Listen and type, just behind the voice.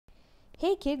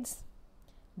Hey kids,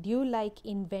 do you like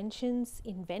inventions,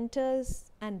 inventors,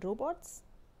 and robots?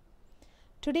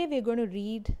 Today we're going to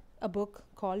read a book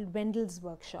called Wendel's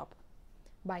Workshop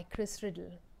by Chris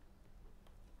Riddle.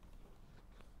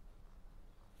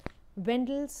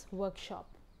 Wendel's Workshop.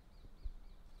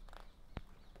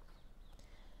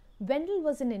 Wendel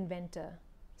was an inventor.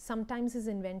 Sometimes his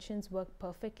inventions worked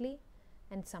perfectly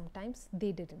and sometimes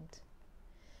they didn't.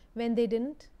 When they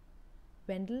didn't,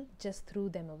 Wendel just threw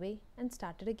them away and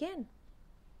started again.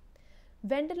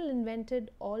 Wendel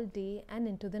invented all day and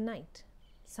into the night.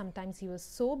 Sometimes he was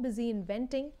so busy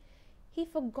inventing, he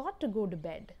forgot to go to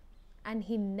bed and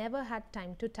he never had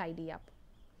time to tidy up.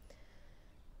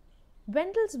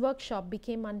 Wendel's workshop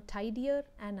became untidier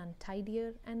and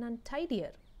untidier and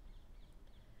untidier.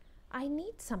 I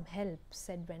need some help,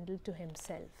 said Wendel to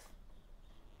himself.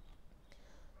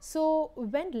 So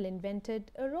Wendel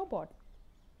invented a robot.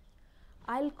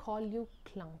 I'll call you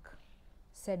Clunk,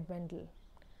 said Wendel.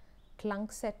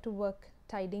 Clunk set to work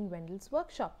tidying Wendel's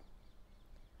workshop.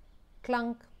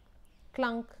 Clunk,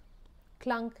 clunk,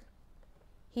 clunk.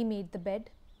 He made the bed,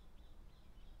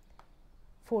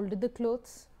 folded the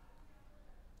clothes,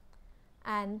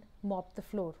 and mopped the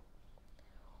floor.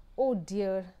 Oh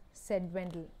dear, said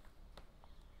Wendel.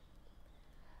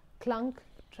 Clunk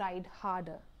tried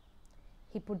harder.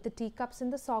 He put the teacups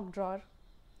in the sock drawer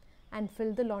and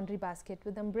filled the laundry basket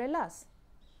with umbrellas.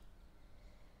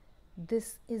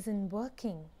 This isn't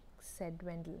working, said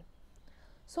Wendel.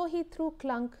 So he threw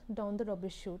Clunk down the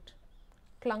rubbish chute,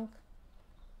 clunk,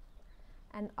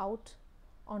 and out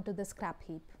onto the scrap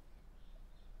heap.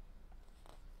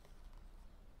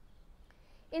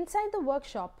 Inside the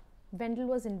workshop, Wendel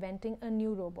was inventing a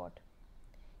new robot.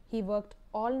 He worked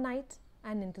all night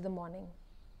and into the morning.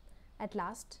 At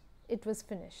last, it was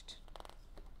finished.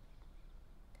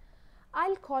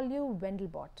 I'll call you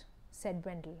Wendelbot, said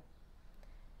Wendel.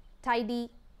 Tidy,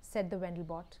 said the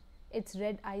Wendelbot, its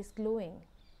red eyes glowing.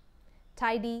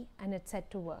 Tidy, and it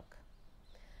set to work.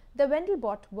 The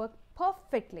Wendelbot worked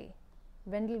perfectly.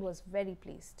 Wendel was very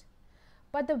pleased.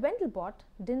 But the Wendelbot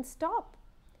didn't stop.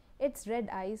 Its red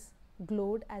eyes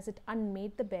glowed as it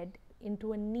unmade the bed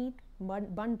into a neat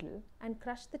bundle and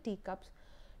crushed the teacups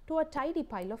to a tidy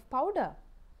pile of powder.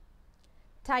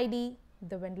 Tidy,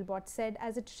 the Wendelbot said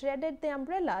as it shredded the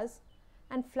umbrellas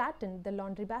and flattened the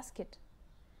laundry basket.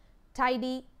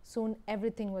 Tidy, soon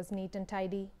everything was neat and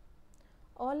tidy,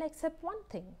 all except one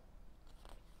thing.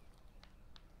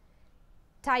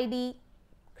 Tidy,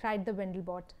 cried the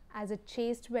Wendelbot as it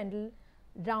chased Wendel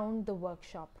round the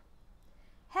workshop.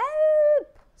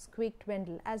 Help! Squeaked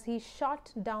Wendel as he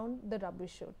shot down the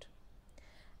rubbish chute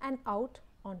and out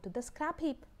onto the scrap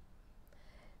heap.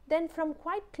 Then from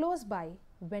quite close by,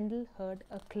 Wendel heard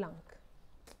a clunk.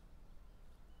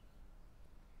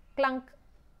 Clunk.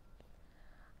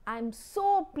 I'm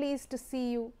so pleased to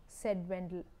see you, said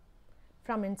Wendel.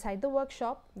 From inside the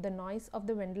workshop, the noise of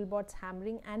the Wendelbot's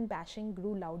hammering and bashing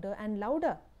grew louder and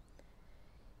louder.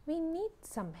 We need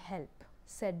some help,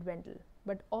 said Wendel,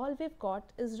 but all we've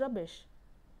got is rubbish.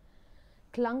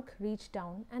 Clunk reached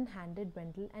down and handed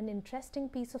Wendel an interesting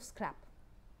piece of scrap.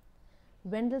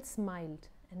 Wendel smiled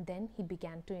and then he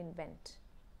began to invent.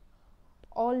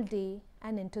 All day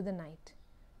and into the night,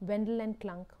 Wendel and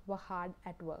Clunk were hard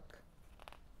at work.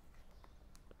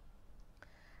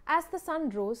 As the sun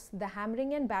rose, the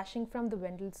hammering and bashing from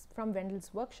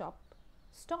Wendel's workshop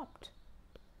stopped.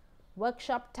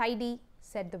 Workshop tidy,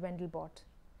 said the Wendelbot.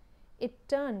 It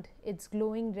turned its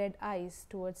glowing red eyes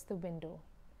towards the window.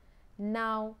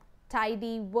 Now,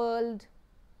 tidy world.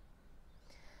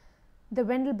 The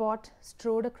Wendelbot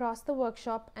strode across the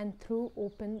workshop and threw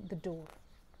open the door.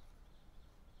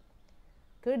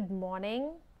 Good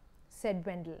morning, said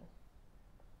Wendel.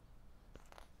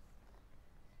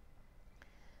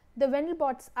 The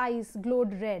Wendelbot's eyes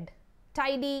glowed red.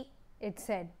 Tidy, it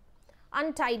said.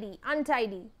 Untidy,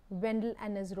 untidy, Wendel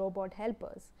and his robot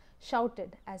helpers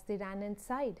shouted as they ran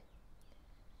inside.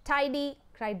 Tidy,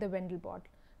 cried the Wendelbot,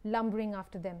 lumbering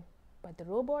after them, but the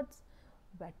robots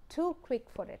were too quick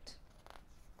for it.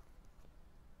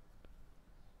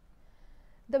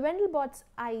 The Wendelbot's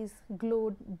eyes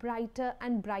glowed brighter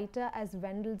and brighter as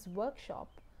Wendel's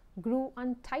workshop grew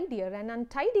untidier and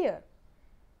untidier.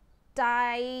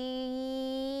 Tidy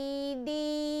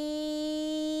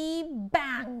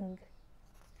bang!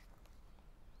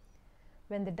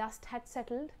 When the dust had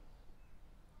settled,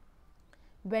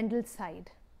 Wendel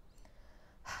sighed.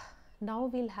 Now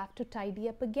we'll have to tidy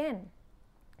up again,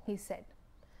 he said,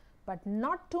 but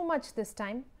not too much this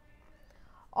time.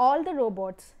 All the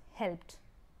robots helped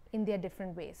in their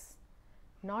different ways.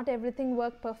 Not everything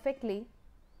worked perfectly,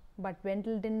 but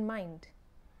Wendel didn't mind.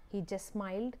 He just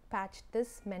smiled, patched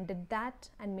this, mended that,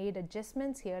 and made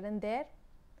adjustments here and there.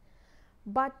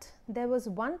 But there was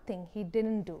one thing he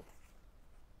didn't do.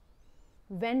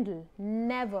 Wendel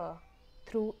never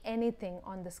threw anything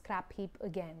on the scrap heap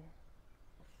again.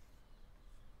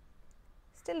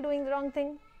 Still doing the wrong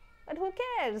thing, but who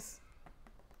cares?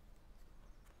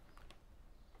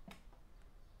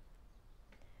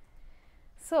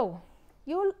 So,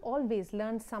 you'll always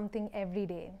learn something every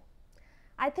day.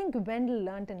 I think Wendel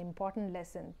learned an important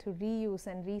lesson to reuse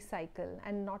and recycle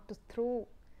and not to throw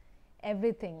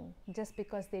everything just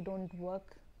because they don't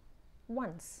work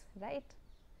once, right?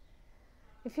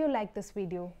 If you like this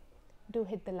video, do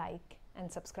hit the like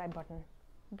and subscribe button.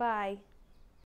 Bye.